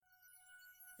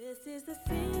This is the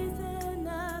season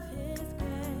of His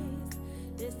grace.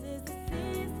 This is the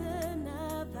season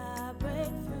of our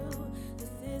breakthrough. This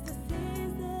is the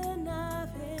season of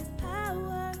His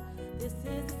power. This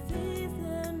is the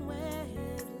season where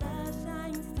His love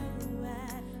shines through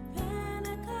at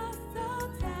Pentecostal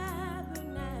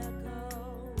Tabernacle,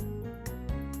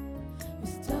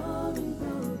 restoring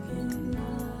broken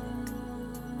love.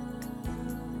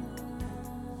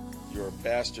 Your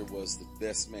pastor was the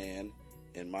best man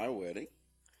in my wedding,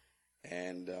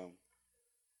 and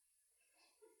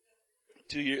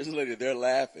 2 years later they're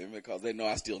laughing because they know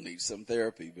I still need some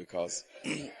therapy, because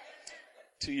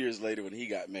 2 years later when he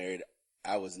got married,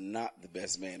 I was not the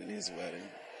best man in his wedding.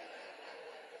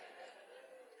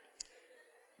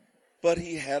 But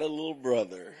he had a little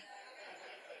brother,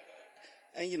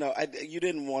 and you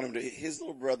didn't want him to, his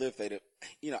little brother, if they'd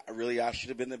I should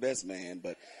have been the best man,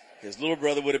 but his little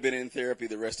brother would have been in therapy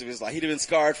the rest of his life. He'd have been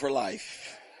scarred for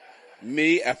life.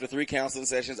 Me, after 3 counseling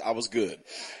sessions, I was good.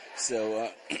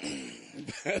 So,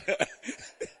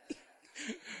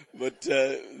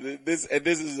 this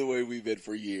is the way we've been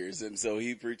for years. And so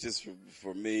he preaches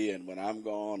for me, and when I'm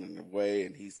gone and away,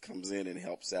 and he comes in and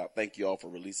helps out. Thank you all for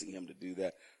releasing him to do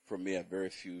that for me. I have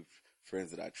very few friends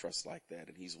that I trust like that,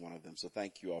 and he's one of them. So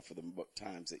thank you all for the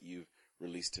times that you've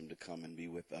released him to come and be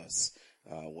with us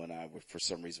when I, for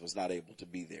some reason, was not able to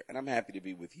be there. And I'm happy to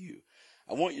be with you.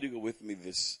 I want you to go with me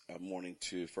this morning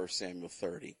to 1 Samuel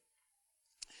 30.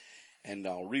 And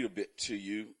I'll read a bit to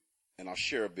you, and I'll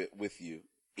share a bit with you.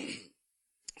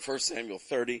 1 Samuel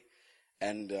 30,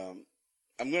 and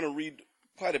I'm going to read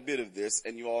quite a bit of this.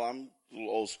 And you all, I'm a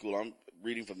little old school. I'm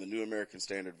reading from the New American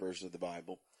Standard Version of the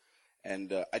Bible.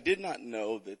 And I did not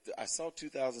know that I saw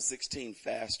 2016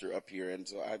 faster up here, and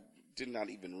so I did not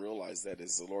even realize that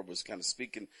as the Lord was kind of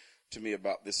speaking to me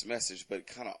about this message, but it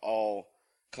kind of all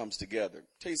comes together.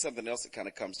 I'll tell you something else that kind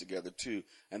of comes together too,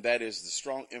 and that is the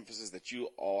strong emphasis that you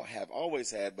all have always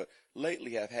had, but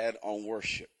lately have had on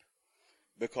worship.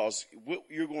 Because what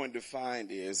you're going to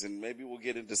find is, and maybe we'll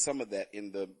get into some of that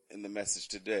in the message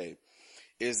today,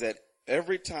 is that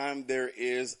every time there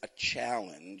is a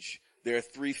challenge, there are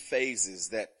 3 phases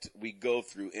that we go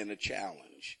through in a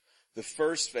challenge. The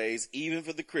first phase, even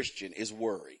for the Christian, is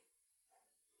worry.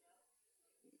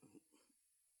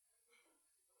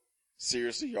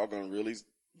 Seriously, y'all gonna really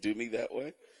do me that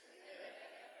way?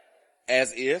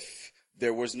 As if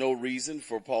there was no reason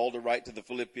for Paul to write to the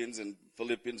Philippians in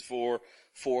Philippians 4,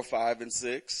 5, and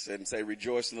 6, and say,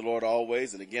 rejoice in the Lord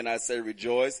always. And again, I say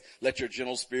rejoice. Let your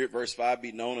gentle spirit, verse 5,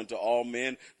 be known unto all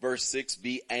men. Verse 6,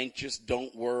 be anxious.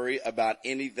 Don't worry about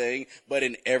anything, but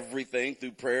in everything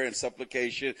through prayer and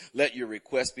supplication, let your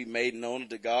requests be made known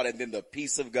unto God. And then the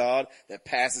peace of God that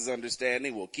passes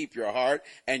understanding will keep your heart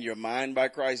and your mind by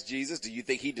Christ Jesus. Do you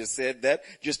think he just said that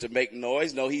just to make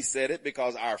noise? No, he said it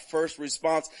because our first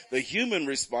response, the human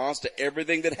response to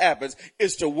everything that happens,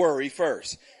 is to worry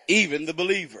first. Even the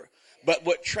believer. But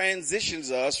what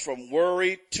transitions us from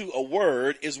worry to a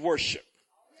word is worship.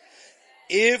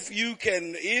 If you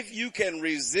can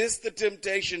resist the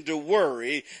temptation to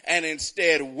worry and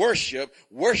instead worship,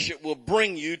 worship will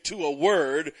bring you to a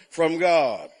word from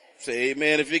God. Say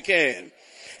amen if you can.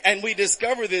 And we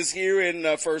discover this here in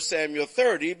 1 Samuel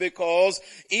 30 because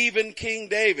even King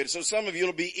David, so some of you,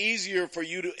 it'll be easier for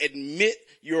you to admit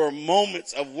your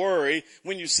moments of worry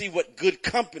when you see what good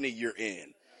company you're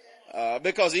in.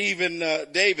 Because even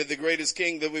David, the greatest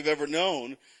king that we've ever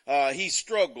known, he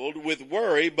struggled with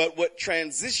worry, but what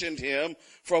transitioned him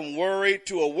from worry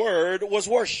to a word was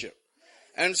worship.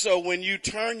 And so when you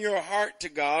turn your heart to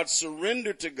God,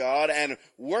 surrender to God, and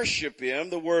worship him,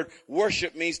 the word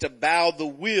worship means to bow the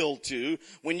will to.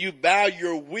 When you bow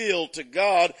your will to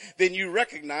God, then you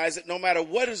recognize that no matter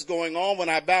what is going on, when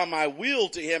I bow my will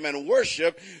to him and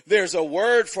worship, there's a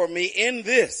word for me in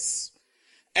this.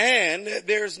 And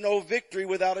there's no victory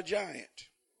without a giant.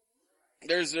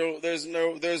 There's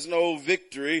no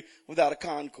victory without a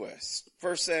conquest.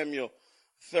 1 Samuel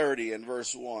 30 and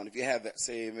verse 1. If you have that,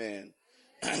 say amen.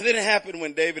 Then it happened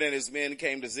when David and his men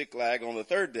came to Ziklag on the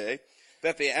 3rd day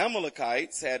that the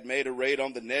Amalekites had made a raid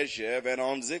on the Negev and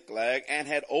on Ziklag and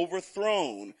had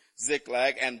overthrown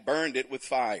Ziklag and burned it with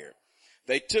fire.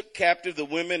 They took captive the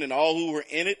women and all who were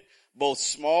in it, both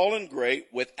small and great,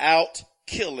 without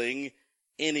killing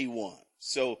anyone.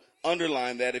 So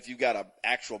underline that if you've got an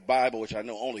actual Bible, which I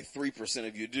know only 3%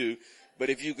 of you do. But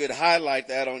if you could highlight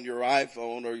that on your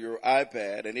iPhone or your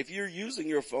iPad, and if you're using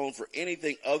your phone for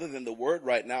anything other than the word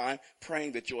right now, I'm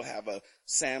praying that you'll have a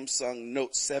Samsung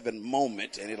Note 7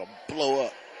 moment and it'll blow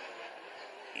up.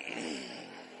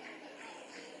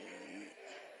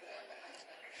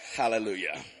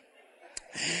 Hallelujah.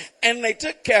 And they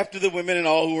took captive the women and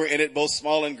all who were in it, both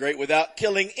small and great, without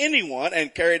killing anyone,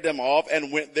 and carried them off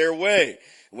and went their way.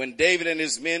 When David and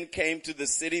his men came to the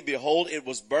city, behold, it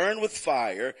was burned with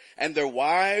fire, and their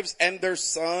wives and their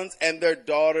sons and their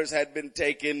daughters had been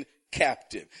taken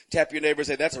captive. Tap your neighbor and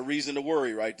say, that's a reason to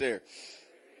worry right there.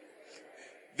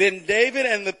 Then David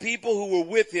and the people who were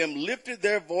with him lifted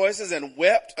their voices and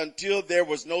wept until there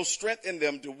was no strength in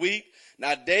them to weep.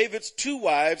 Now David's two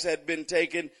wives had been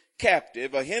taken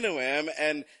captive, Ahinoam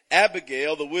and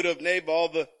Abigail, the widow of Nabal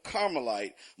the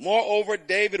Carmelite. Moreover,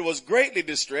 David was greatly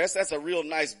distressed. That's a real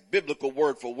nice biblical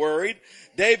word for worried.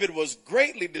 David was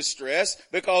greatly distressed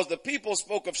because the people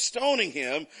spoke of stoning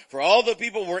him, for all the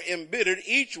people were embittered,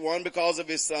 each one because of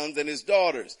his sons and his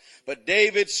daughters. But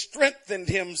David strengthened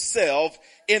himself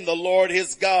in the Lord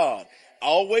his God.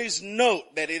 Always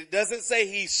note that it doesn't say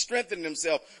he strengthened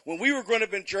himself. When we were growing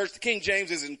up in church, the King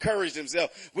James has encouraged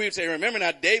himself. We would say, remember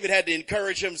now, David had to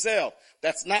encourage himself.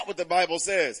 That's not what the Bible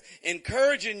says.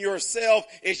 Encouraging yourself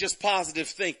is just positive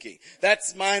thinking.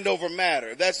 That's mind over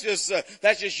matter. That's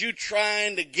just you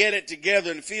trying to get it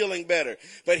together and feeling better.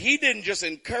 But he didn't just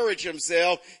encourage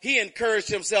himself. He encouraged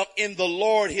himself in the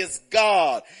Lord his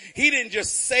God. He didn't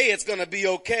just say it's going to be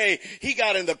okay. He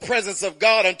got in the presence of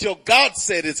God until God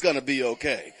said it's going to be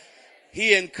okay.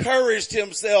 He encouraged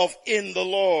himself in the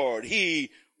Lord.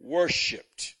 He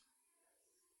worshiped.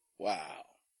 Wow.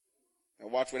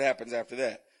 And watch what happens after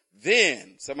that.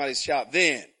 Then, somebody shout,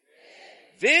 then.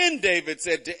 Then David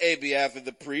said to Abiathar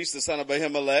the priest, the son of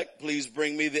Ahimelech, please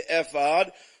bring me the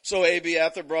ephod. So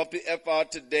Abiathar brought the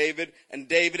ephod to David, and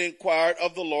David inquired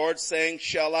of the Lord, saying,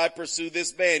 shall I pursue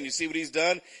this band? You see what he's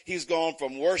done? He's gone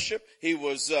from worship. He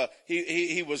was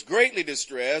greatly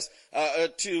distressed,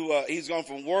 he's gone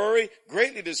from worry,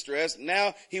 greatly distressed.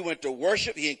 Now he went to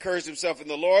worship. He encouraged himself in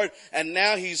the Lord, and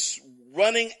now he's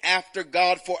running after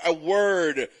God for a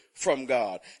word from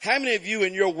God. How many of you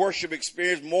in your worship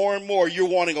experience more and more you're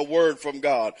wanting a word from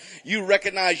God? You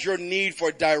recognize your need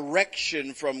for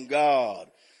direction from God.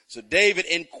 So David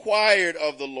inquired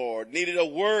of the Lord, needed a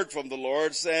word from the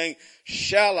Lord saying,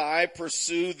 shall I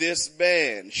pursue this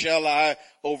band? Shall I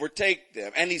overtake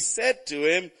them? And he said to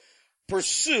him,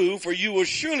 pursue, for you will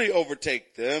surely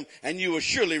overtake them and you will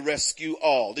surely rescue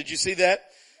all. Did you see that?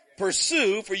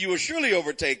 Pursue, for you will surely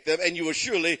overtake them, and you will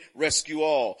surely rescue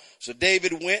all. So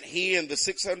David went, he and the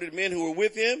 600 men who were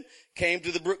with him, came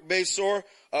to the brook Besor.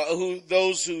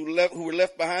 Those who were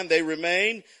left behind, they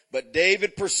remained. But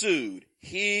David pursued,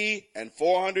 he and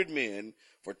 400 men,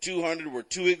 for 200 were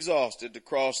too exhausted to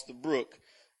cross the brook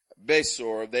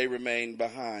Besor. They remained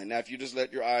behind. Now, if you just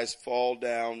let your eyes fall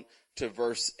down to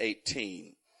verse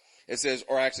 18, it says,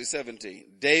 or actually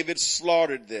 17, David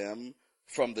slaughtered them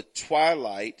from the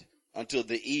twilight until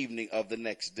the evening of the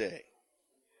next day.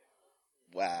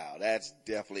 Wow, that's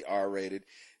definitely R-rated.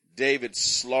 David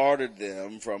slaughtered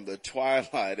them from the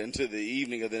twilight until the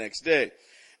evening of the next day.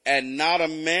 And not a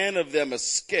man of them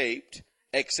escaped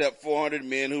except 400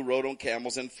 men who rode on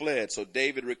camels and fled. So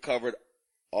David recovered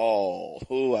all.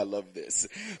 Oh, I love this.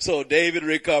 So David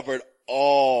recovered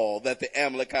all that the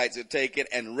Amalekites had taken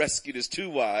and rescued his two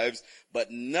wives,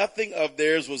 but nothing of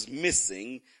theirs was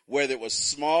missing, whether it was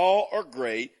small or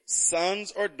great,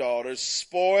 sons or daughters,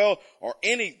 spoil or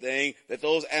anything that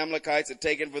those Amalekites had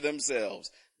taken for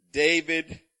themselves.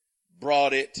 David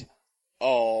brought it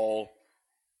all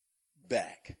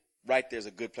back. Right there's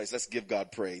a good place. Let's give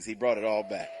God praise. He brought it all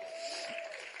back.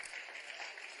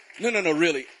 No,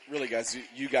 really, guys.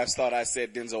 You guys thought I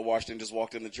said Denzel Washington just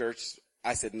walked in the church.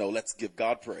 I said, no, let's give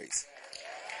God praise.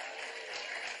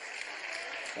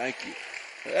 Thank you.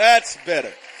 That's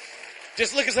better.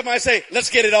 Just look at somebody and say, let's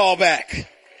get it all back.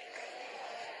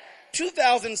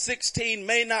 2016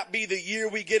 may not be the year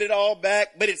we get it all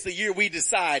back, but it's the year we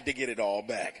decide to get it all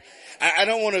back. I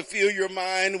don't want to fill your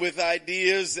mind with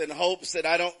ideas and hopes that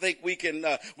I don't think we can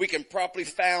properly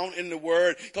found in the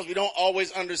Word, because we don't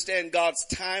always understand God's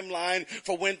timeline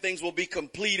for when things will be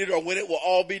completed or when it will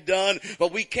all be done.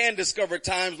 But we can discover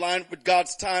timeline with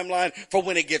God's timeline for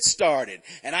when it gets started.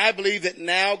 And I believe that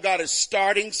now God is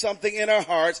starting something in our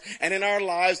hearts and in our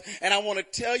lives. And I want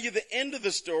to tell you the end of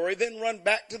the story, then run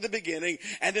back to the beginning,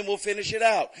 and then we'll finish it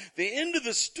out. The end of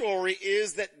the story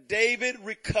is that David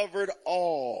recovered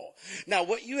all. Now,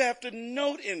 what you have to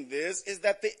note in this is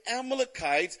that the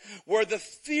Amalekites were the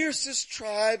fiercest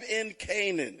tribe in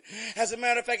Canaan. As a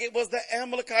matter of fact, it was the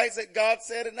Amalekites that God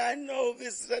said, and I know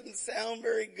this doesn't sound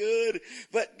very good,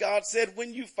 but God said,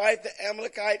 when you fight the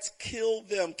Amalekites, kill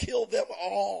them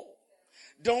all.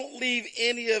 Don't leave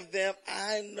any of them.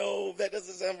 I know that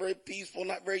doesn't sound very peaceful,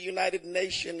 not very United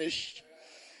Nation-ish.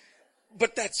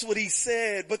 But that's what he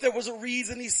said. But there was a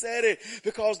reason he said it,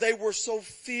 because they were so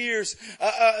fierce.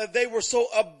 They were so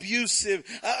abusive.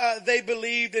 They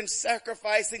believed in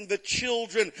sacrificing the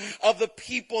children of the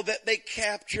people that they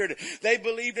captured. They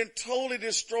believed in totally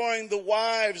destroying the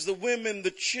wives, the women,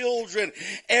 the children,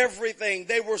 everything.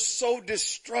 They were so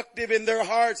destructive in their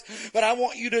hearts. But I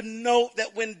want you to note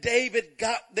that when David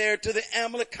got there to the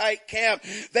Amalekite camp,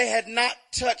 they had not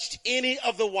touched any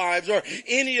of the wives or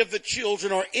any of the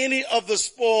children or any of the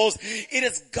spoils. It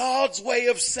is God's way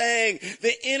of saying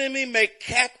the enemy may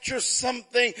capture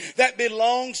something that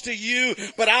belongs to you,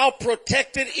 but I'll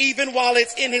protect it even while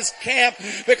it's in his camp,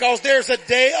 because there's a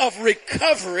day of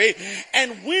recovery.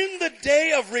 And when the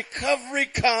day of recovery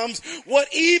comes,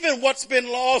 what's been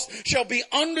lost shall be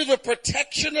under the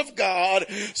protection of God,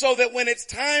 so that when it's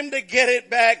time to get it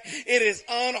back, it is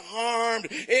unharmed.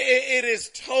 It is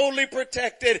totally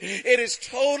protected. It is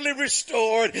totally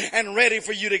restored and ready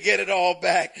for you to get it all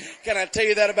back. Can I tell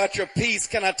you that about your peace?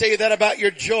 Can I tell you that about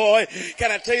your joy?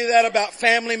 Can I tell you that about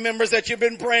family members that you've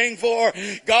been praying for?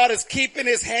 God is keeping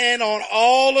his hand on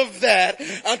all of that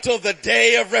until the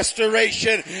day of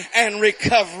restoration and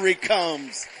recovery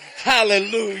comes.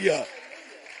 Hallelujah.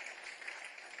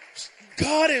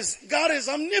 God is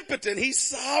omnipotent. He's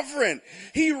sovereign.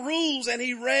 He rules and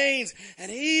he reigns.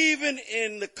 And even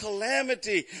in the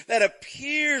calamity that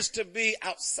appears to be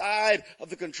outside of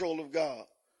the control of God,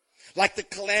 like the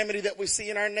calamity that we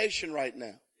see in our nation right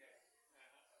now.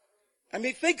 I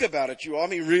mean, think about it, you all. I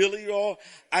mean, really, you all.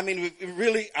 I mean,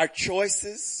 really, our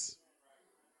choices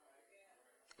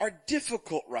are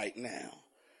difficult right now.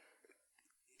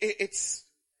 It's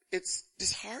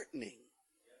disheartening.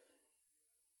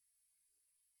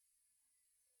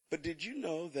 But did you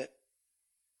know that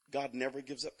God never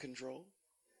gives up control?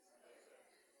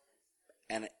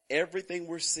 And everything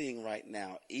we're seeing right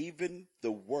now, even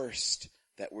the worst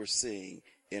that we're seeing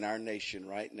in our nation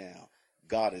right now,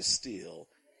 God is still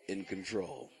in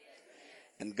control.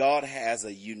 And God has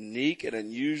a unique and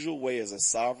unusual way as a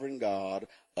sovereign God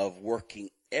of working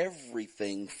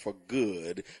everything for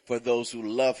good for those who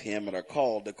love him and are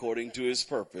called according to his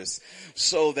purpose,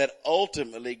 so that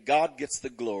ultimately God gets the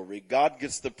glory, God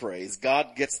gets the praise,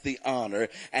 God gets the honor,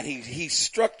 and he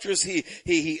structures,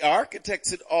 he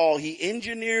architects it all, he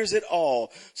engineers it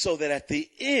all, so that at the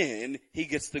end he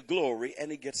gets the glory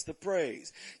and he gets the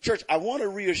praise. Church, I want to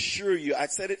reassure you, I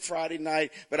said it Friday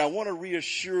night, but I want to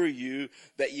reassure you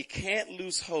that you can't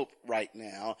lose hope right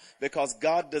now, because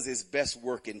God does his best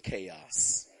work in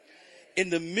chaos. In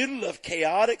the middle of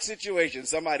chaotic situations,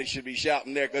 somebody should be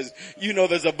shouting there, because you know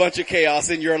there's a bunch of chaos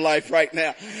in your life right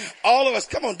now. All of us,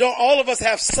 come on, don't all of us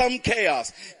have some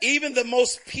chaos? Even the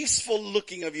most peaceful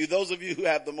looking of you, those of you who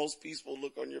have the most peaceful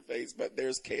look on your face, but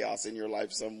there's chaos in your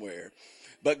life somewhere.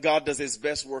 But God does his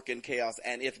best work in chaos,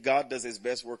 and if God does his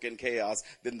best work in chaos,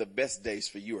 then the best days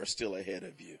for you are still ahead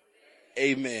of you.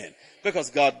 Amen. Because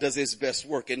God does his best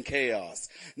work in chaos.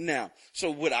 Now, so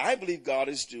what I believe God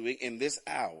is doing in this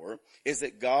hour is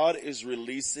that God is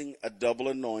releasing a double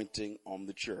anointing on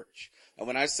the church. And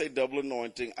when I say double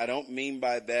anointing, I don't mean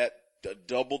by that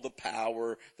double the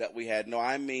power that we had. No,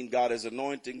 I mean God is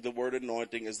anointing. The word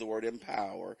anointing is the word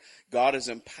empower. God is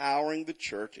empowering the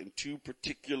church in two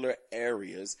particular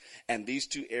areas, and these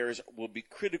two areas will be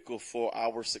critical for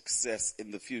our success in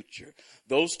the future.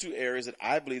 Those two areas that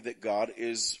I believe that God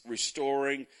is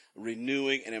restoring,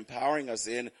 renewing, and empowering us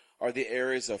in are the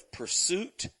areas of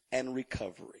pursuit and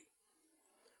recovery.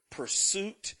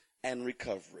 Pursuit and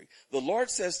recovery. The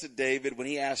Lord says to David when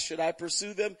he asked, should I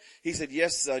pursue them? He said,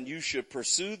 yes, son, you should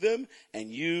pursue them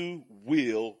and you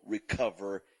will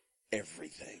recover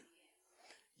everything.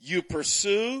 You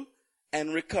pursue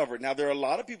and recover. Now, there are a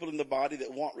lot of people in the body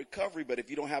that want recovery, but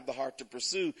if you don't have the heart to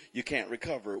pursue, you can't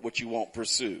recover what you won't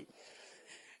pursue.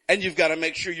 And you've got to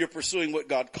make sure you're pursuing what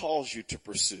God calls you to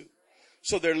pursue.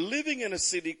 So they're living in a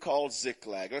city called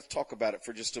Ziklag. Let's talk about it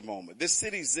for just a moment. This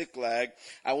city, Ziklag,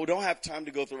 I don't have time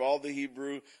to go through all the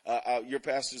Hebrew. Your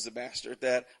pastor's the master at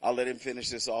that. I'll let him finish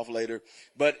this off later.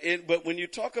 But when you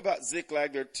talk about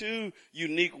Ziklag, there are two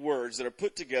unique words that are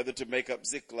put together to make up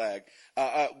Ziklag.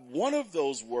 One of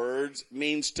those words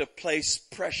means to place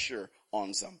pressure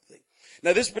on something.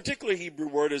 Now, this particular Hebrew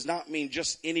word does not mean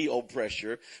just any old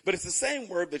pressure, but it's the same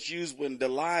word that's used when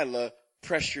Delilah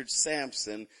pressured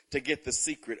Samson to get the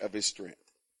secret of his strength.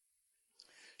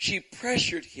 She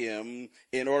pressured him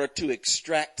in order to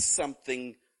extract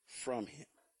something from him.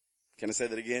 Can I say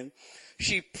that again?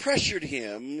 She pressured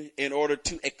him in order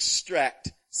to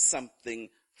extract something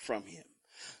from him.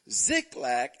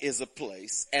 Ziklag is a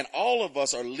place, and all of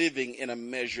us are living in a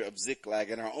measure of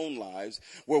Ziklag in our own lives,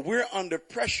 where we're under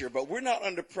pressure, but we're not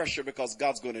under pressure because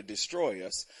God's going to destroy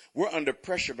us. We're under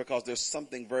pressure because there's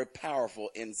something very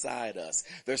powerful inside us.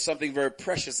 There's something very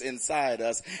precious inside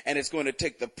us, and it's going to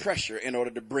take the pressure in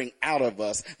order to bring out of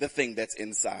us the thing that's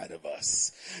inside of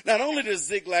us. Not only does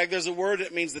Ziklag, there's a word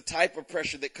that means the type of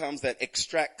pressure that comes that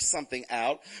extracts something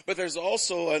out, but there's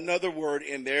also another word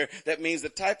in there that means the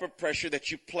type of pressure that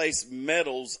you place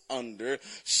metals under,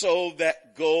 so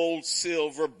that gold,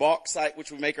 silver, bauxite,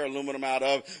 which we make our aluminum out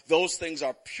of, those things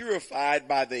are purified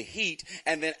by the heat,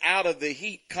 and then out of the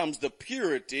heat comes the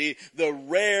purity, the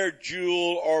rare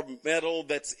jewel or metal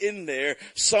that's in there,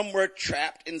 somewhere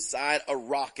trapped inside a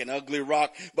rock, an ugly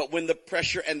rock. But when the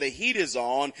pressure and the heat is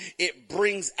on, it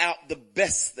brings out the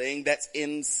best thing that's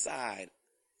inside.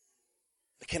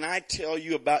 Can I tell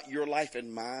you about your life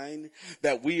and mine,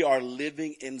 that we are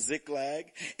living in Ziklag?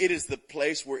 It is the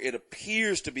place where it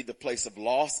appears to be the place of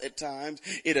loss at times.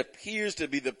 It appears to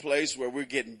be the place where we're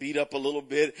getting beat up a little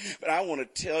bit. But I want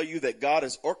to tell you that God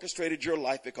has orchestrated your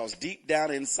life, because deep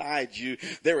down inside you,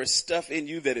 there is stuff in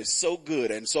you that is so good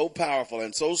and so powerful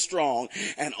and so strong.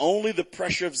 And only the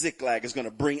pressure of Ziklag is going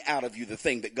to bring out of you the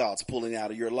thing that God's pulling out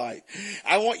of your life.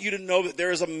 I want you to know that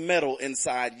there is a metal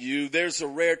inside you. There's a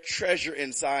rare treasure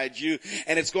inside you,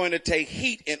 and it's going to take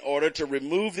heat in order to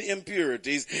remove the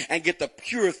impurities and get the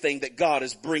pure thing that God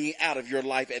is bringing out of your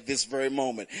life at this very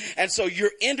moment. And so you're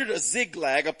entered a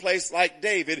Ziklag, a place like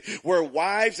David, where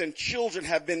wives and children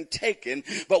have been taken.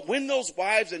 But when those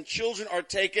wives and children are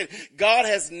taken, God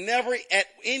has never at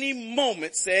any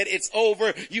moment said, it's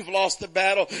over, you've lost the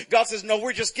battle. God says, no,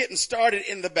 we're just getting started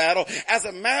in the battle. As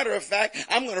a matter of fact,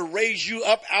 I'm going to raise you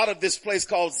up out of this place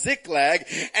called Ziklag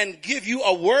and give you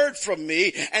a word from me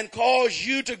and cause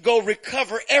you to go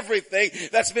recover everything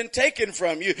that's been taken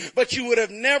from you. But you would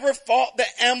have never fought the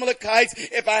Amalekites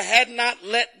if I had not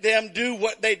let them do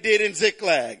what they did in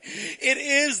Ziklag. It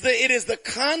is the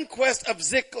conquest of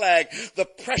Ziklag, the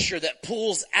pressure that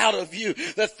pulls out of you,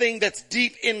 the thing that's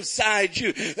deep inside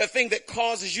you, the thing that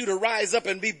causes you to rise up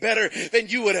and be better than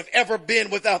you would have ever been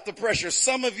without the pressure.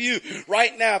 Some of you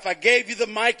right now, if I gave you the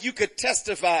mic, you could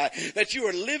testify that you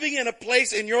are living in a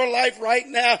place in your life right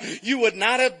now you would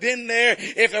not have been there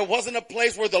if there wasn't a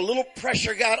place where the little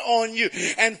pressure got on you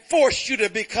and forced you to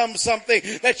become something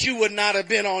that you would not have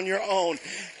been on your own.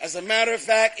 As a matter of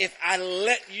fact, if I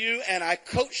let you and I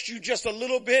coached you just a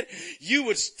little bit, you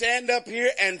would stand up here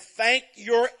and thank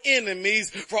your enemies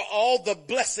for all the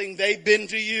blessing they've been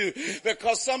to you.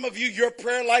 Because some of you, your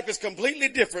prayer life is completely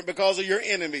different because of your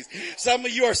enemies. Some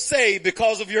of you are saved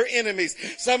because of your enemies.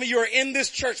 Some of you are in this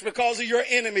church because of your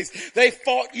enemies. They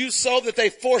fought you so that they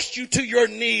forced you to your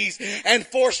knees and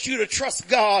forced you to trust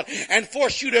God and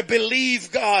forced you to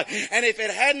believe God. And if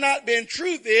it had not been,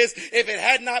 truth is, if it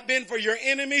had not been for your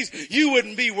enemies, you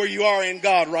wouldn't be where you are in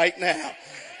God right now.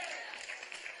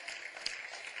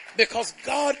 Because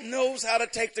God knows how to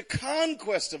take the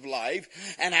conquest of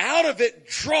life and out of it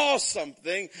draw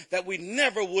something that we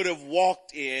never would have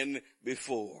walked in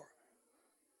before.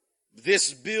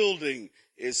 This building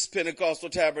is Pentecostal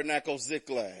Tabernacle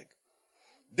Ziklag.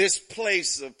 This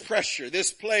place of pressure,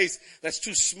 this place that's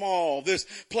too small, this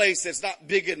place that's not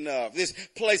big enough,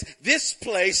 this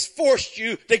place forced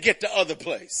you to get to other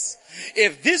place.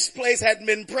 If this place hadn't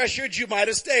been pressured, you might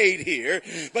have stayed here,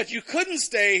 but you couldn't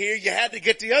stay here. You had to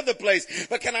get the other place.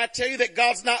 But can I tell you that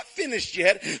God's not finished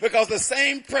yet? Because the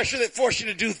same pressure that forced you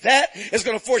to do that is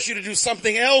going to force you to do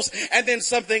something else, and then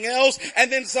something else,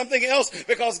 and then something else,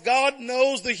 because God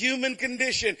knows the human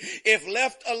condition. If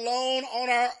left alone on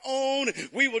our own,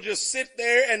 we will just sit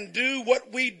there and do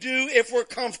what we do if we're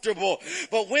comfortable.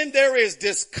 But when there is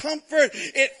discomfort,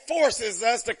 it forces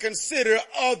us to consider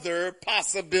other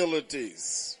possibilities.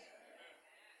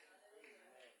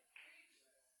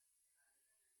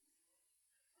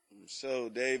 So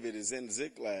David is in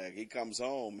Ziklag. He comes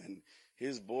home and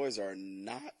his boys are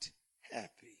not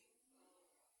happy.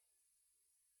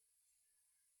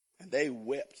 And they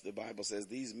wept. The Bible says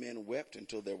these men wept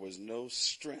until there was no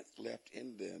strength left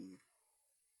in them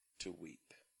to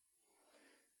weep.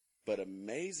 But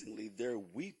amazingly, their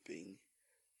weeping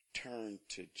turned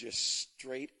to just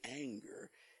straight anger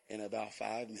in about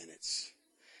 5 minutes.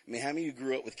 I mean, how many of you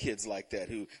grew up with kids like that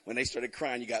who, when they started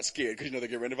crying, you got scared because you know they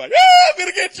get ready to fight. I'm going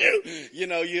to get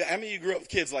you. How many of you grew up with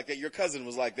kids like that? Your cousin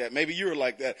was like that. Maybe you were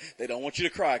like that. They don't want you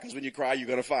to cry because when you cry, you're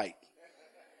going to fight.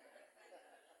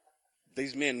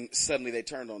 These men, suddenly they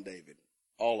turned on David.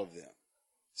 All of them.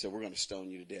 Said, we're going to stone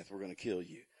you to death. We're going to kill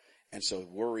you. And so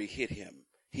worry hit him.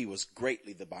 He was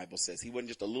greatly, the Bible says. He wasn't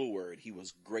just a little worried. He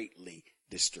was greatly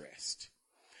distressed.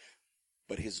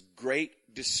 But his great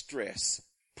distress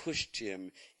pushed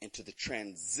him into the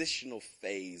transitional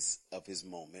phase of his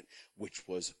moment, which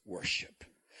was worship.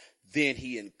 Then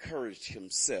he encouraged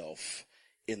himself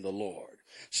in the Lord.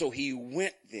 So he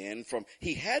went then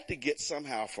he had to get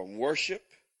somehow from worship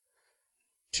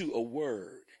to a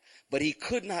word. But he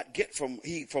could not get from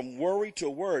worry to a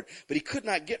word, but he could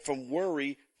not get from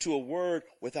worry to a word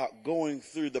without going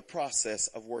through the process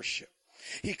of worship.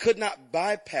 He could not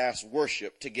bypass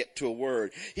worship to get to a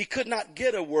word. He could not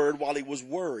get a word while he was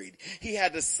worried. He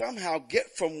had to somehow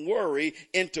get from worry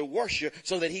into worship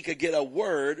so that he could get a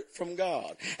word from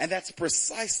God. And that's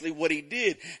precisely what he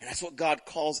did. And that's what God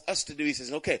calls us to do. He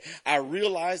says, okay, I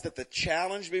realize that the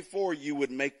challenge before you would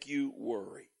make you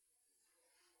worry.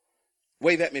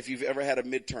 Wave at me if you've ever had a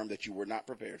midterm that you were not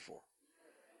prepared for.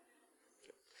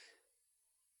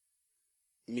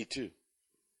 Me too.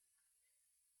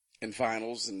 And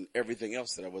finals and everything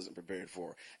else that I wasn't prepared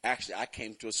for. Actually, I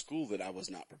came to a school that I was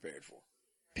not prepared for.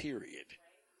 Period.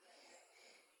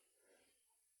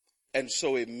 And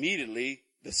so immediately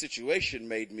the situation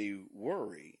made me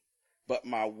worry, but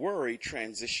my worry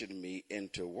transitioned me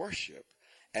into worship.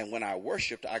 And when I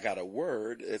worshiped, I got a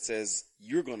word that says,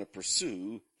 you're going to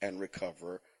pursue and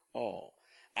recover all.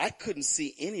 I couldn't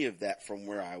see any of that from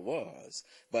where I was.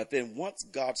 But then once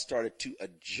God started to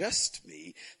adjust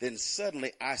me, then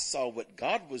suddenly I saw what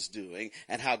God was doing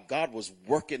and how God was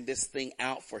working this thing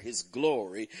out for his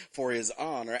glory, for his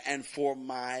honor, and for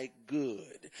my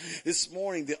good. This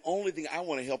morning, the only thing I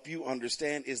want to help you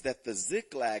understand is that the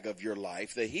zigzag of your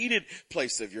life, the heated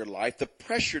place of your life, the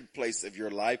pressured place of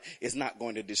your life is not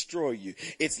going to destroy you.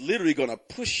 It's literally going to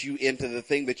push you into the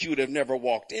thing that you would have never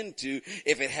walked into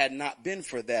if it had not been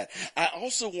for that. I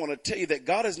also want to tell you that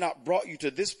God has not brought you to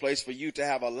this place for you to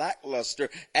have a lackluster,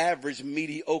 average,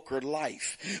 mediocre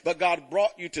life. But God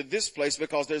brought you to this place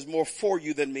because there's more for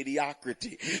you than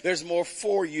mediocrity. There's more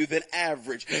for you than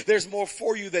average. There's more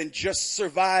for you than just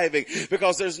surviving,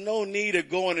 because there's no need of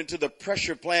going into the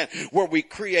pressure plant where we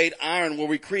create iron, where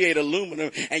we create aluminum,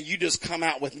 and you just come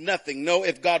out with nothing. No,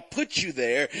 if God puts you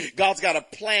there, God's got a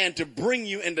plan to bring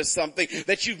you into something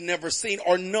that you've never seen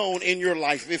or known in your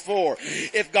life before.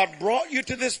 If God brought you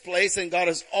to this place, and God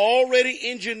has already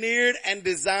engineered and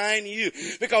designed you,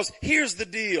 because here's the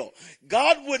deal.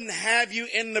 God wouldn't have you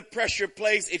in the pressure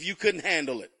place if you couldn't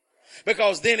handle it,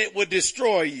 because then it would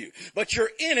destroy you. But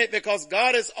you're in it because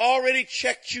God has already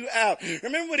checked you out.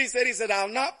 Remember what he said? He said, I'll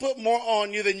not put more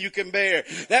on you than you can bear.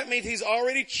 That means he's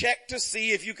already checked to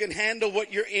see if you can handle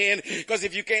what you're in, because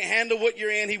if you can't handle what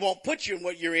you're in, he won't put you in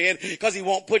what you're in, because he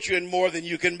won't put you in more than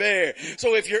you can bear.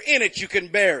 So if you're in it, you can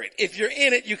bear it. If you're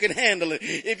in it, you can handle it.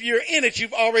 If you're in it,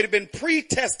 you've already been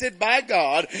pre-tested by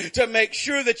God to make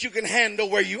sure that you can handle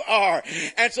where you are.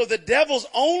 And so the devil's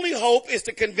only hope is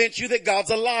to convince you that God's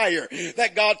a liar,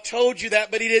 that God told you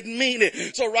that, but he didn't mean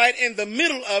it. So right in the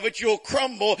middle of it, you'll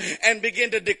crumble and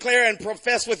begin to declare and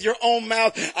profess with your own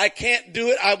mouth, I can't do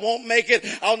it, I won't make it,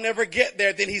 I'll never get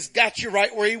there. Then he's got you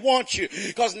right where he wants you,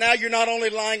 because now you're not only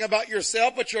lying about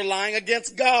yourself, but you're lying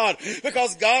against God,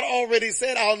 because God already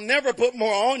said, I'll never put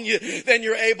more on you than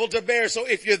you're able to bear. So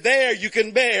if you're there, you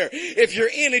can bear. If you're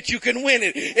in it, you can win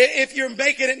it. If you're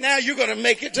making it now, you're going to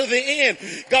make it to the end.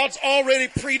 God's already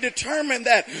predetermined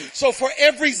that. So for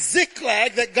every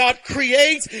zigzag that God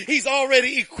creates, he's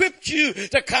already equipped you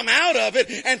to come out of it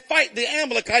and fight the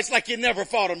Amalekites like you never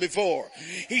fought them before.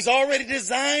 He's already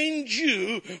designed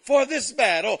you for this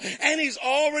battle, and he's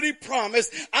already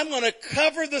promised, I'm going to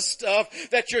cover the stuff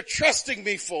that you're trusting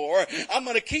me for. I'm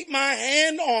going to keep my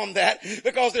hand on that,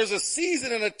 because there's a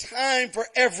season and a time for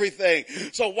everything.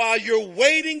 So while you're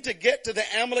waiting to get to the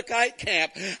Amalekite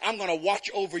camp, I'm going to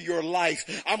watch over your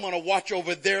life. I'm going to watch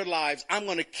over their lives. I'm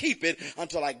going to keep it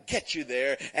until I get you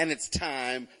there, and it's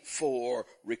time for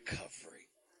recovery.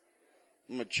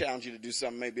 I'm going to challenge you to do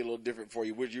something maybe a little different for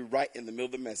you. Would you, right in the middle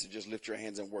of the message, just lift your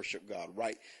hands and worship God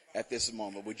right at this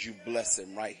moment? Would you bless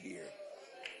him right here?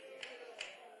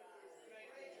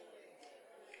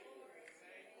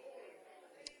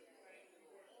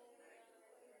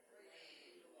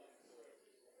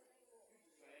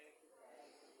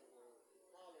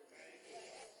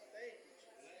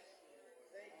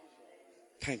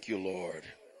 Thank you, Lord.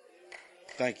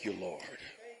 Thank you, Lord.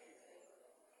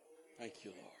 Thank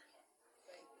you, Lord.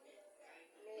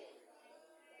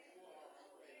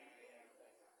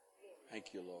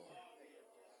 Thank you, Lord.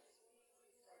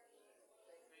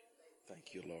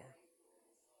 Thank you, Lord.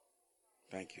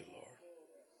 Thank you, Lord.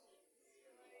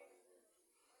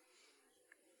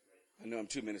 I know I'm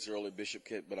 2 minutes early, Bishop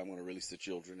Kit, but I'm going to release the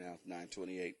children now.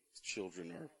 9:28.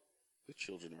 The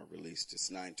children are released. It's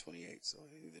 9:28, so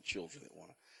the children that want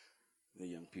to the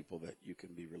young people that you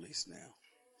can be released now.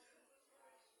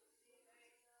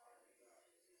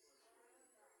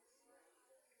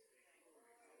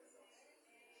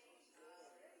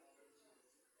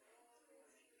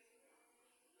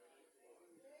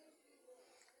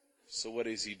 So what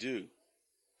does he do?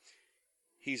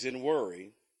 He's in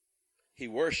worry. He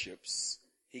worships.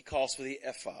 He calls for the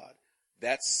ephod.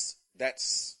 That's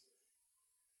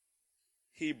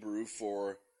Hebrew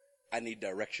for I need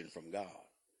direction from God.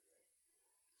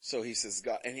 So he says,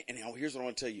 God, and here's what I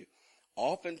want to tell you.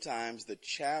 Oftentimes the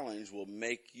challenge will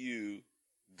make you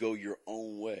go your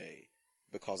own way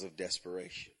because of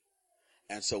desperation.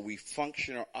 And so we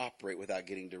function or operate without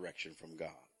getting direction from God.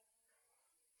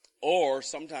 Or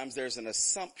sometimes there's an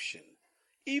assumption.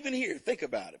 Even here, think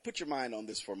about it. Put your mind on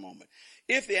this for a moment.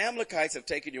 If the Amalekites have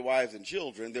taken your wives and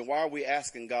children, then why are we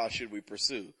asking God, should we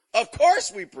pursue? Of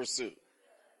course we pursue.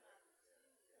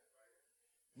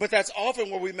 But that's often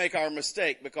where we make our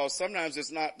mistake, because sometimes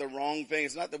it's not the wrong thing.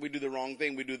 It's not that we do the wrong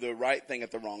thing. We do the right thing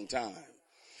at the wrong time,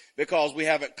 because we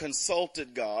haven't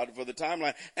consulted God for the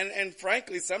timeline. And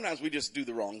frankly, sometimes we just do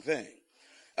the wrong thing.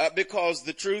 Because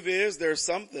the truth is, there are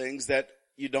some things that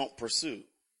you don't pursue.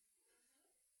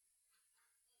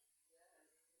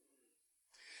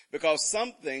 Because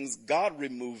some things, God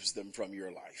removes them from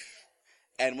your life.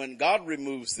 And when God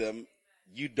removes them,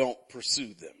 you don't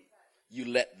pursue them. You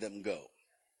let them go.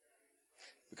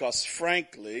 Because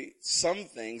frankly, some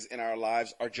things in our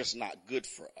lives are just not good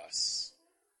for us.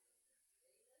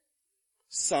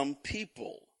 Some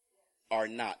people are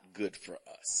not good for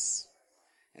us.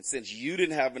 And since you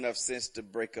didn't have enough sense to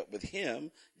break up with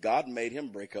him, God made him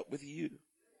break up with you.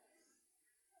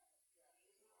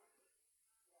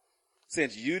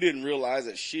 Since you didn't realize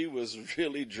that she was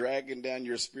really dragging down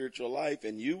your spiritual life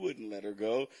and you wouldn't let her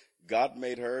go, God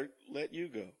made her let you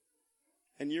go.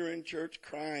 And you're in church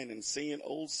crying and singing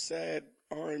old sad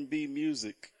R&B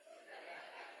music.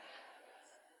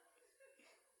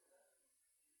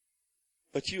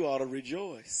 But you ought to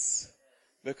rejoice,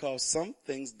 because some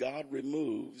things God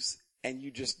removes and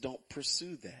you just don't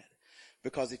pursue that.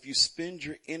 Because if you spend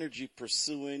your energy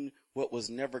pursuing what was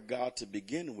never God to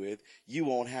begin with, you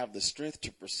won't have the strength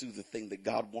to pursue the thing that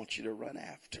God wants you to run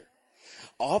after.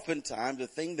 Oftentimes, the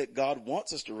thing that God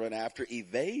wants us to run after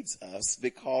evades us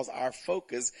because our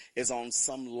focus is on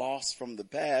some loss from the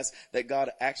past that God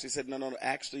actually said,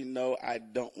 no, I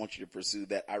don't want you to pursue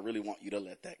that. I really want you to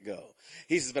let that go.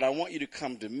 He says, but I want you to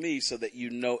come to me so that you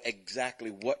know exactly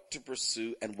what to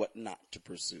pursue and what not to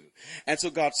pursue. And so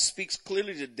God speaks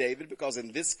clearly to David, because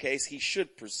in this case, he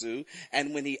should pursue.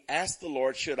 And when he asked the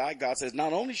Lord, should I? God says,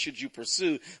 not only should you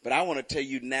pursue, but I want to tell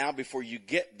you now, before you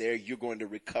get there, you're going to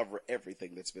recover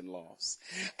everything that's been lost.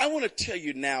 I want to tell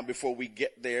you now, before we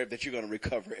get there, that you're going to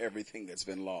recover everything that's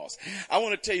been lost. I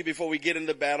want to tell you before we get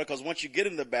into battle, because once you get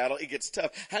in the battle, it gets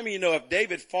tough. How many of you know if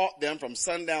David fought them from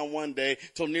sundown one day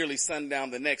till nearly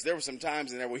sundown the next, there were some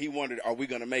times in there where he wondered, are we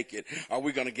going to make it? Are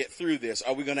we going to get through this?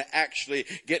 Are we going to actually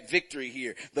get victory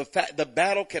here? The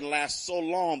battle can last so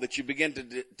long that you begin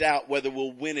to doubt whether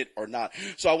we'll win it or not.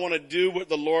 So I want to do what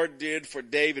the Lord did for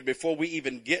David before we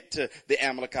even get to the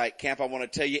Amalekite camp. I want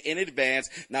to tell you in advance,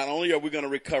 not only are we going to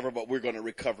recover, but we're going to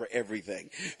recover everything.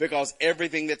 Because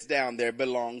everything that's down there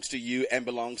belongs to you and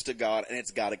belongs to God, and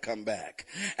it's got to come back.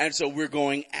 And so we're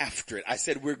going after it. I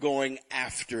said we're going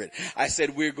after it. I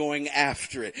said we're going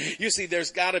after it. You see,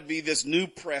 there's got to be this new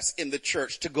press in the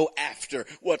church to go after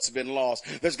what's been lost.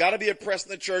 There's got to be a press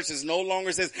in the church that no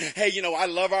longer says, hey, I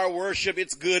love our worship,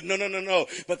 it's good. No.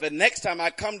 But the next time I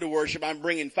come to worship, I'm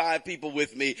bringing 5 people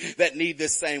with me that need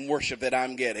this same worship that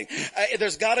I'm getting.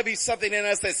 There's got to be something in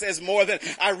us that says more than,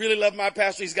 I really love my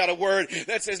pastor, he's got a word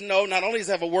that says, no, not only does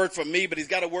he have a word for me, but he's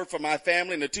got a word for my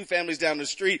family and the 2 families down the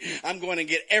street. I'm going to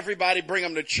get everybody, bring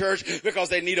them to church because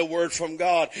they need a word from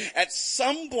God. At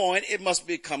some point, it must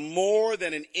become more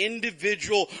than an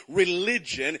individual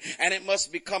religion, and it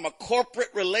must become a corporate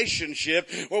relationship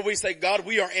where we say, God,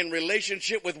 we are in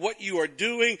relationship with what you are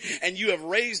doing, and you have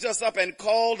raised us up and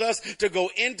called us to go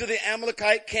into the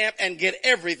Amalekite camp and get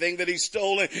everything that he's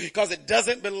stolen, because it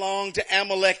doesn't belong to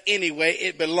Amalek anyway.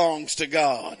 It belongs to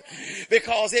God.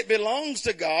 Because it belongs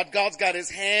to God, God's got his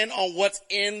hand on what's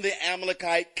in the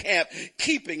Amalekite camp,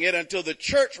 keeping it until the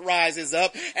church rises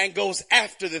up and goes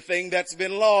after the thing that's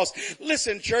been lost.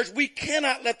 Listen, church, we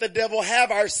cannot let the devil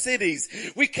have our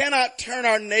cities. We cannot turn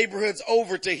our neighborhoods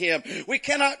over to him. We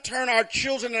cannot turn our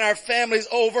children and our families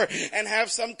over and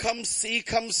have some come see,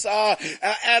 come saw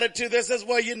attitude that says,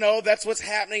 well, that's what's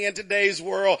happening in today's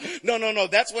world. No.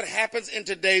 That's what happens in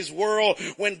today's today's world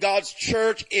when God's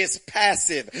church is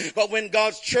passive. But when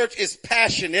God's church is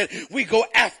passionate, we go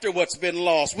after what's been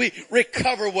lost. We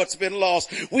recover what's been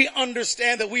lost. We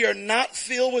understand that we are not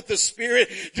filled with the Spirit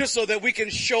just so that we can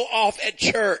show off at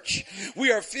church.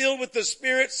 We are filled with the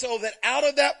Spirit so that out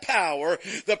of that power,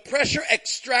 the pressure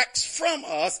extracts from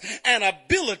us an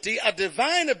ability, a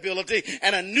divine ability,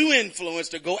 and a new influence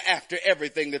to go after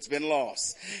everything that's been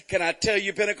lost. Can I tell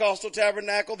you, Pentecostal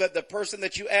Tabernacle, that the person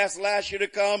that you asked last year to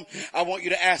come, I want you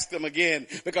to ask them again,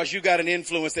 because you got an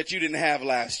influence that you didn't have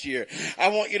last year. I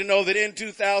want you to know that in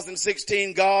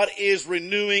 2016, God is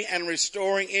renewing and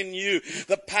restoring in you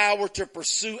the power to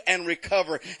pursue and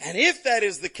recover. And if that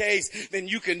is the case, then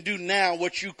you can do now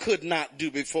what you could not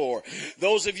do before.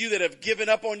 Those of you that have given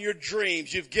up on your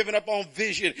dreams, you've given up on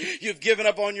vision, you've given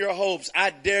up on your hopes,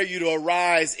 I dare you to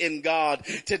arise in God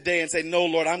today and say, no,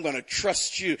 Lord, I'm going to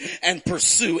trust you and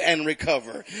pursue and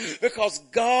recover. Because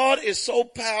God is so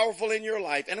powerful in your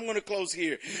life, and I'm going to close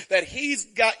here, that he's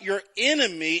got your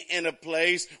enemy in a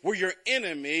place where your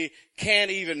enemy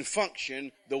can't even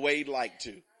function the way he'd like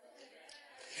to.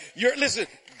 Listen,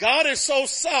 God is so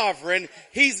sovereign,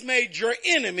 he's made your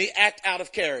enemy act out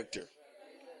of character.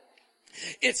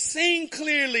 It's seen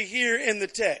clearly here in the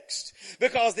text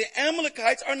because the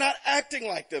Amalekites are not acting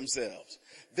like themselves.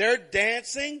 They're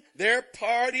dancing, they're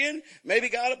partying, maybe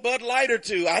got a Bud Light or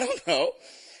two, I don't know.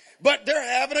 But they're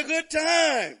having a good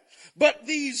time. But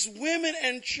these women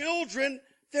and children,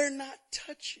 they're not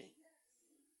touching.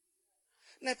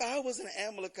 Now, if I was an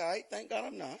Amalekite, thank God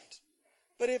I'm not.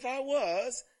 But if I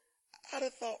was, I'd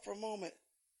have thought for a moment,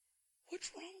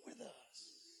 what's wrong with us?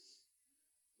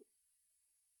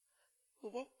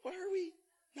 Well, why are we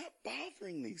not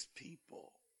bothering these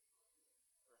people?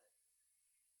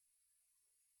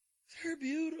 They're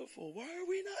beautiful. Why are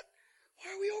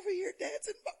we over here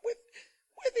dancing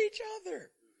with each other?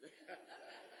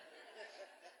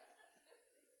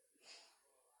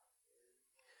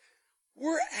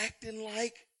 We're acting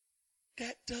like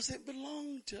that doesn't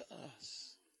belong to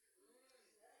us.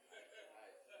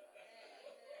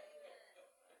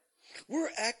 We're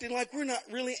acting like we're not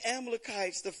really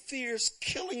Amalekites, the fierce,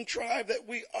 killing tribe that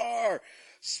we are.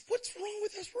 What's wrong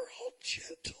with us? We're all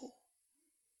gentle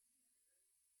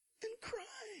and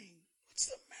crying. What's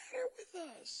the matter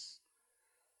with us?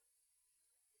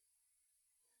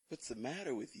 What's the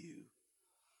matter with you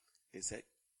is that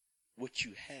what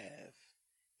you have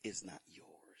is not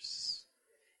yours.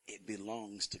 It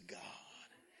belongs to God.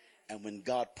 And when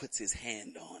God puts his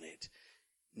hand on it,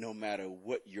 no matter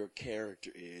what your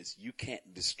character is, you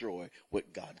can't destroy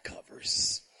what God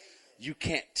covers. You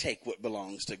can't take what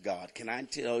belongs to God. Can I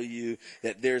tell you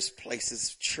that there's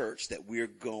places, church, that we're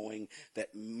going that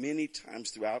many times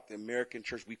throughout the American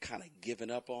church we've kind of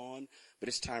given up on, but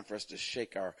it's time for us to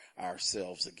shake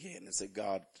ourselves again and say,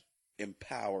 God,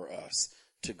 empower us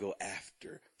to go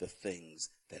after the things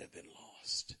that have been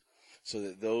lost. So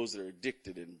that those that are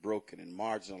addicted and broken and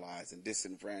marginalized and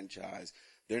disenfranchised,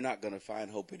 they're not going to find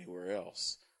hope anywhere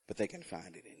else, but they can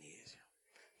find it in you.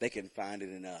 They can find it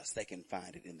in us. They can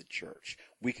find it in the church.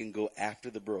 We can go after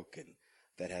the broken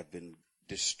that have been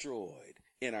destroyed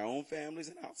in our own families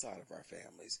and outside of our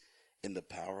families in the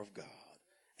power of God,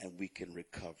 and we can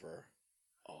recover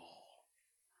all.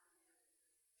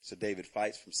 So David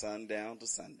fights from sundown to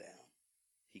sundown.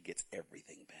 He gets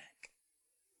everything back.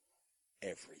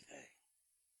 Everything.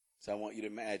 So I want you to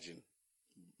imagine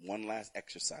one last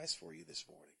exercise for you this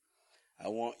morning. I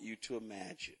want you to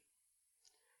imagine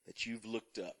that you've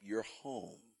looked up your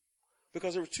home,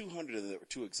 because there were 200 of them that were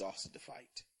too exhausted to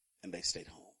fight, and they stayed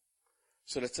home.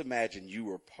 So let's imagine you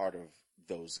were part of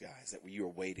those guys that you were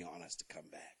waiting on us to come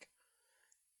back.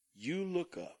 You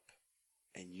look up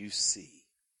and you see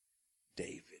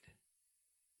David,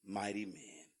 mighty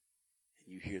men,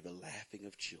 and you hear the laughing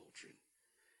of children,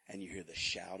 and you hear the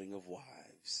shouting of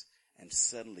wives, and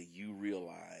suddenly you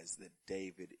realize that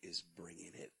David is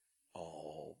bringing it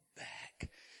all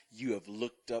back. You have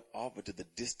looked up off into the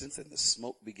distance, and the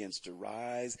smoke begins to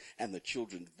rise, and the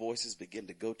children's voices begin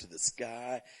to go to the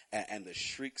sky, and the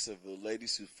shrieks of the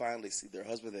ladies who finally see their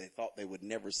husband they thought they would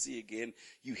never see again.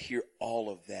 You hear all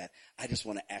of that. I just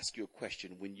want to ask you a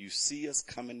question. When you see us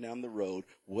coming down the road,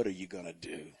 what are you going to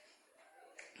do?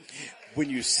 When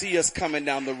you see us coming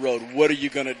down the road, what are you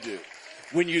going to do?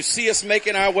 When you see us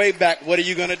making our way back, what are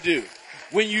you going to do?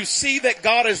 When you see that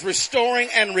God is restoring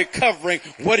and recovering,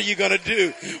 what are you going to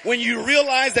do? When you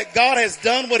realize that God has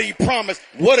done what he promised,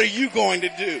 what are you going to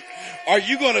do? Are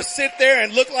you going to sit there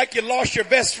and look like you lost your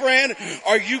best friend?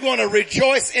 Are you going to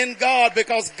rejoice in God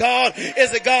because God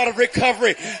is a God of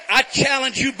recovery? I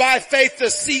challenge you by faith to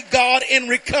see God in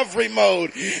recovery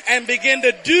mode and begin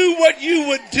to do what you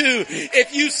would do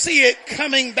if you see it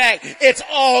coming back. It's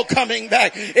all coming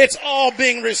back. It's all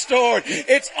being restored.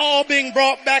 It's all being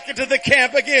brought back into the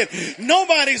camp again.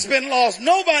 Nobody's been lost.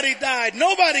 Nobody died.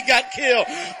 Nobody got killed.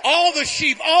 All the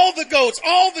sheep, all the goats,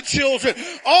 all the children,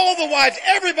 all the wives,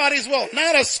 everybody's well.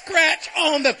 Not a scratch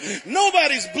on them.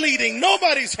 Nobody's bleeding.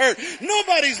 Nobody's hurt.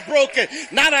 Nobody's broken.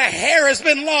 Not a hair has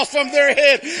been lost from their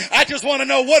head. I just want to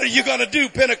know, what are you going to do,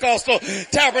 Pentecostal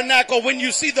Tabernacle, when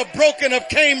you see the broken of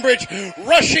Cambridge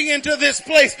rushing into this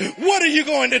place? What are you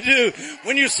going to do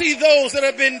when you see those that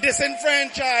have been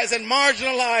disenfranchised and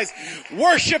marginalized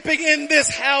worshiping in this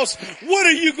house? What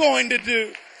are you going to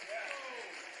do?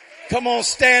 Come on,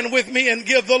 stand with me and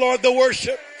give the Lord the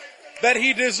worship that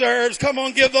he deserves. Come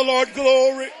on, give the Lord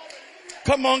glory.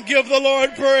 Come on, give the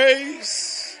Lord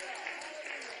praise.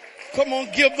 Come on,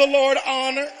 give the Lord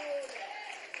honor.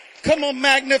 Come on,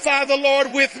 magnify the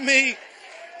Lord with me.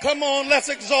 Come on, let's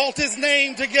exalt his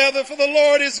name together, for the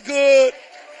Lord is good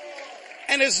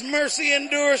and his mercy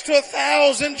endures to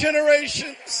 1,000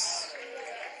 generations.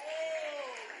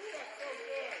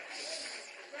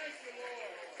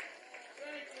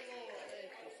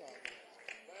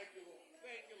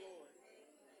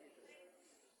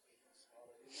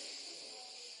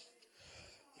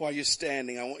 While you're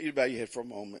standing, I want you to bow your head for a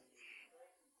moment.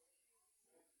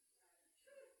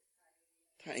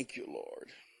 Thank you, Lord.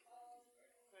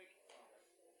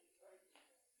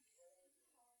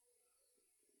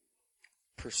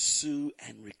 Pursue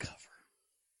and recover.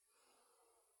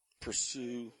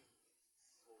 Pursue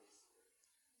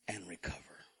and recover.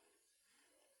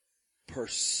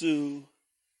 Pursue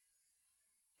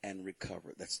and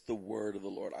recover. That's the word of the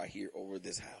Lord I hear over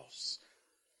this house.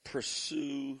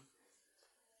 Pursue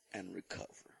and recover.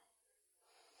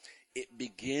 It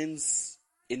begins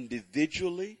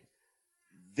individually,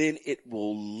 then it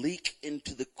will leak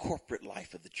into the corporate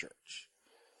life of the church.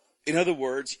 In other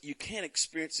words, you can't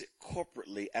experience it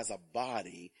corporately as a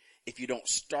body if you don't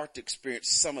start to experience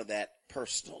some of that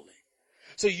personally.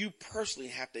 So you personally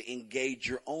have to engage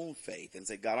your own faith and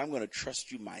say, God, I'm going to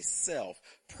trust you myself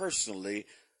personally,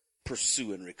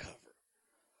 pursue and recover.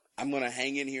 I'm going to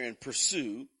hang in here and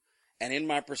pursue. And in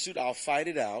my pursuit, I'll fight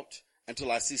it out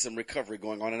until I see some recovery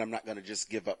going on. And I'm not going to just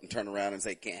give up and turn around and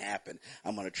say it can't happen.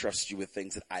 I'm going to trust you with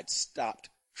things that I'd stopped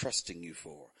trusting you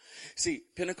for. See,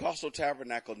 Pentecostal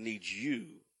Tabernacle needs you,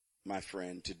 my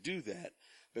friend, to do that,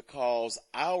 because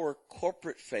our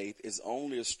corporate faith is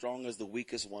only as strong as the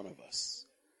weakest one of us.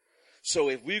 So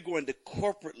if we're going to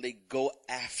corporately go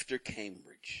after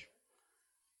Cambridge,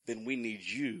 then we need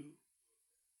you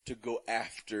to go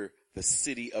after the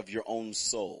city of your own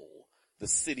soul, the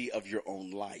city of your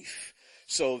own life,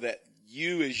 so that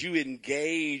you, as you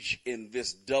engage in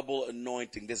this double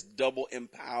anointing, this double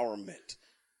empowerment,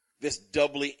 this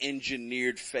doubly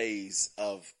engineered phase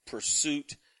of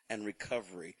pursuit and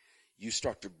recovery, you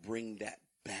start to bring that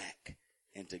back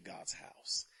into God's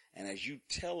house. And as you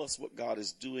tell us what God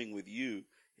is doing with you,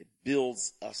 it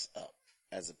builds us up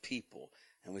as a people.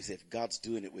 And we say, if God's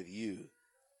doing it with you,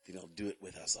 then he'll do it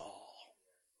with us all.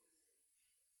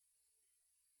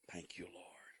 Thank you, Lord.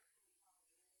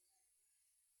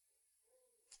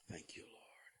 Thank you, Lord.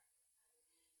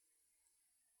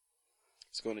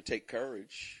 It's going to take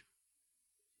courage,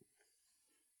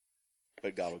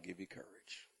 but God will give you courage.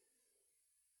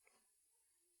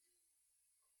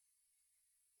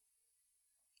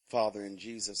 Father, in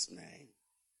Jesus' name,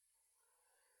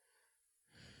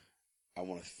 I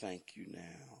want to thank you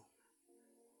now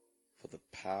for the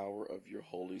power of your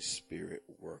Holy Spirit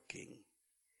working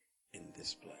in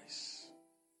this place.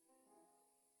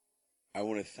 I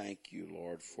want to thank you,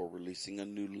 Lord, for releasing a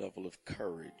new level of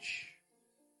courage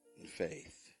and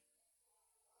faith.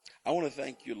 I want to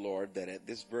thank you, Lord, that at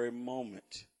this very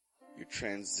moment, you're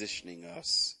transitioning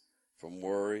us from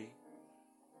worry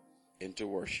into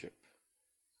worship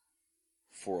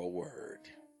for a word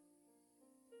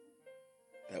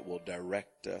that will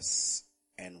direct us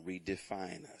and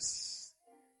redefine us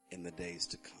in the days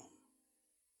to come,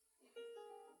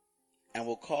 and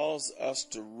will cause us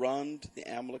to run to the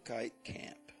Amalekite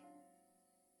camp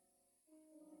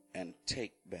and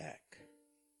take back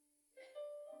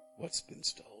what's been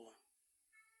stolen.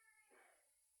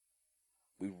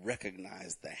 We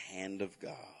recognize the hand of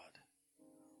God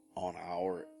on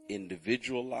our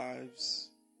individual lives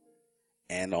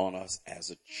and on us as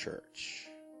a church.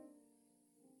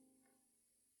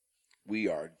 We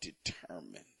are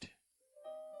determined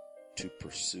to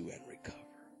pursue and recover.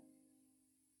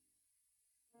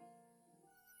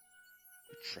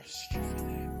 We trust you for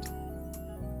that.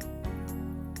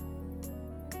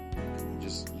 Can you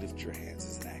just lift your hands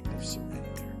as an act of surrender?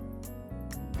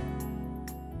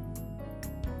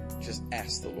 Just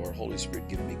ask the Lord, Holy Spirit,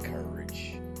 give me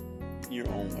courage. In your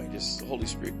own way, just, Holy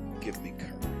Spirit, give me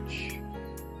courage.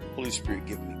 Holy Spirit,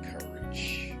 give me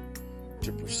courage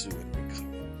to pursue and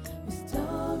recover.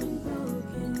 Restoring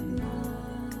broken lives.